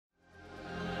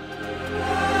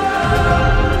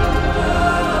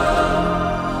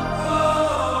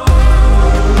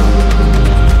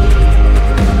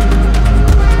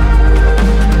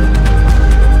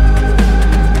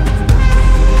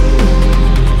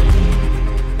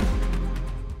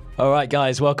Alright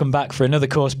guys, welcome back for another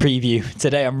course preview.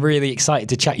 Today I'm really excited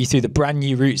to chat you through the brand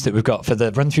new routes that we've got for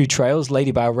the RunThrough Trails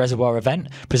Ladybower Reservoir event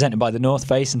presented by the North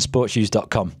Face and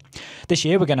SportsShoes.com. This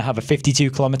year we're going to have a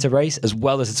 52-kilometre race as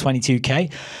well as a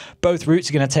 22k. Both routes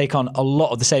are going to take on a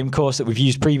lot of the same course that we've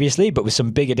used previously, but with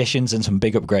some big additions and some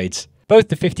big upgrades. Both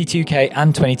the 52k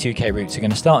and 22k routes are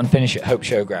going to start and finish at Hope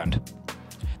Showground.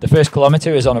 The first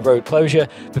kilometre is on a road closure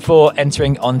before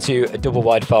entering onto a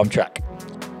double-wide farm track.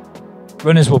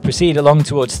 Runners will proceed along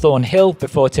towards Thorn Hill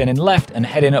before turning left and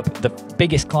heading up the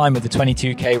biggest climb of the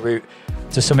 22k route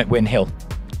to Summit Win Hill.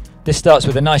 This starts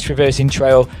with a nice reversing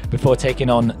trail before taking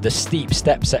on the steep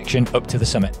step section up to the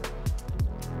summit.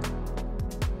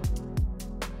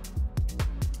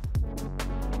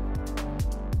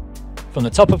 From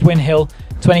the top of Win Hill,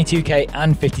 22k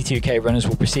and 52k runners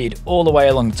will proceed all the way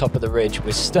along the top of the ridge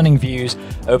with stunning views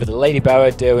over the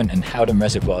Ladybower, Derwent and Howden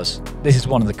reservoirs. This is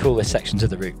one of the coolest sections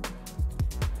of the route.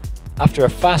 After a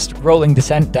fast rolling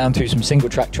descent down through some single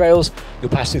track trails, you'll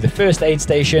pass through the first aid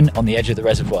station on the edge of the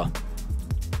reservoir.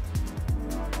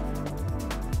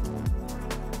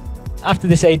 After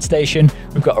this aid station,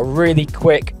 we've got a really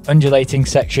quick undulating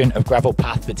section of gravel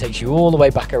path that takes you all the way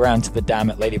back around to the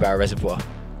dam at Ladybower Reservoir.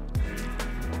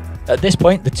 At this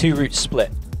point, the two routes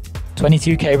split.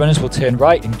 22k runners will turn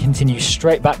right and continue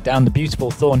straight back down the beautiful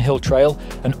Thorn Hill Trail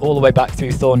and all the way back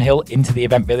through Thorn Hill into the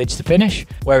event village to finish,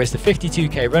 whereas the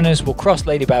 52k runners will cross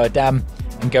Ladybower Dam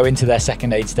and go into their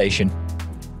second aid station.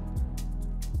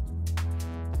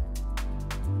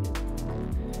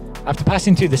 After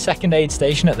passing through the second aid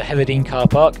station at the Heatherdean car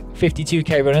park,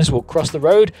 52k runners will cross the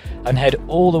road and head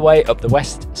all the way up the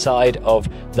west side of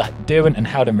the Derwent and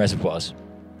Howden reservoirs.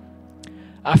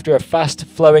 After a fast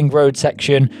flowing road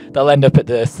section, they'll end up at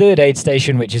the third aid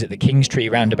station, which is at the King's Tree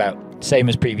roundabout, same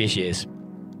as previous years.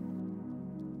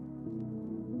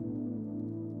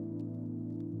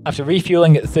 After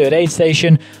refuelling at the third aid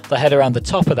station, they'll head around the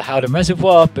top of the Howden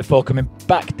reservoir before coming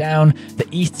back down the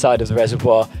east side of the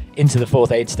reservoir into the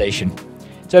fourth aid station.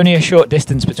 It's only a short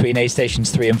distance between aid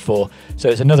stations 3 and 4, so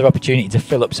it's another opportunity to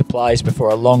fill up supplies before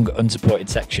a long unsupported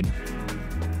section.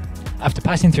 After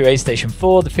passing through aid station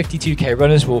 4, the 52k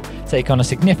runners will take on a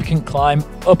significant climb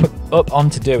up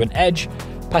onto Derwent Edge,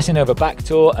 passing over Back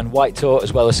Tor and White Tor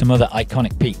as well as some other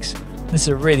iconic peaks. This is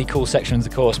a really cool section of the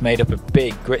course made up of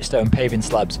big gritstone paving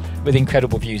slabs with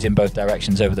incredible views in both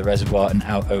directions over the reservoir and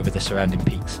out over the surrounding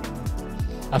peaks.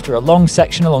 After a long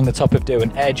section along the top of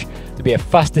Derwent Edge, there'll be a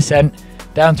fast descent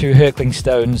down through Hurkling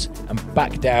Stones and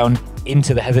back down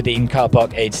into the Heatherdean car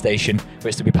park aid station,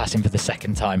 which they'll be passing for the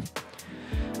second time.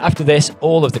 After this,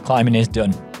 all of the climbing is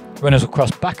done. Runners will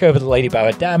cross back over the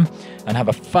Ladybower Dam and have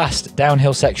a fast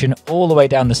downhill section all the way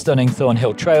down the stunning Thorn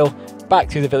Hill Trail, back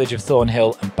through the village of Thorn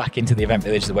Hill and back into the event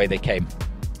village the way they came.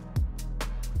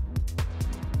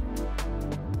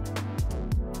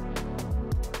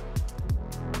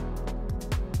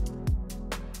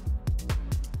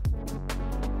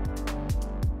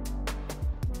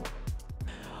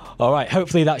 Alright,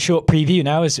 hopefully that short preview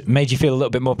now has made you feel a little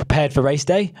bit more prepared for race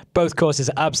day. Both courses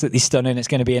are absolutely stunning. It's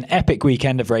going to be an epic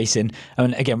weekend of racing.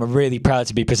 And again, we're really proud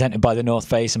to be presented by the North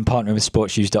Face and partnering with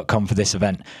SportsShoes.com for this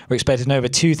event. We're expecting over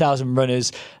 2,000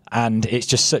 runners and it's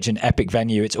just such an epic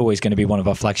venue. It's always going to be one of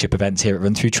our flagship events here at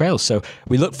RunThrough Trails. So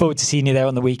we look forward to seeing you there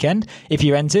on the weekend. If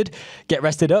you're entered, get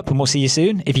rested up and we'll see you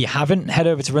soon. If you haven't, head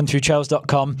over to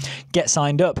runthroughtrails.com, get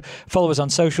signed up, follow us on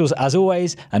socials as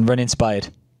always, and run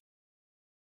inspired.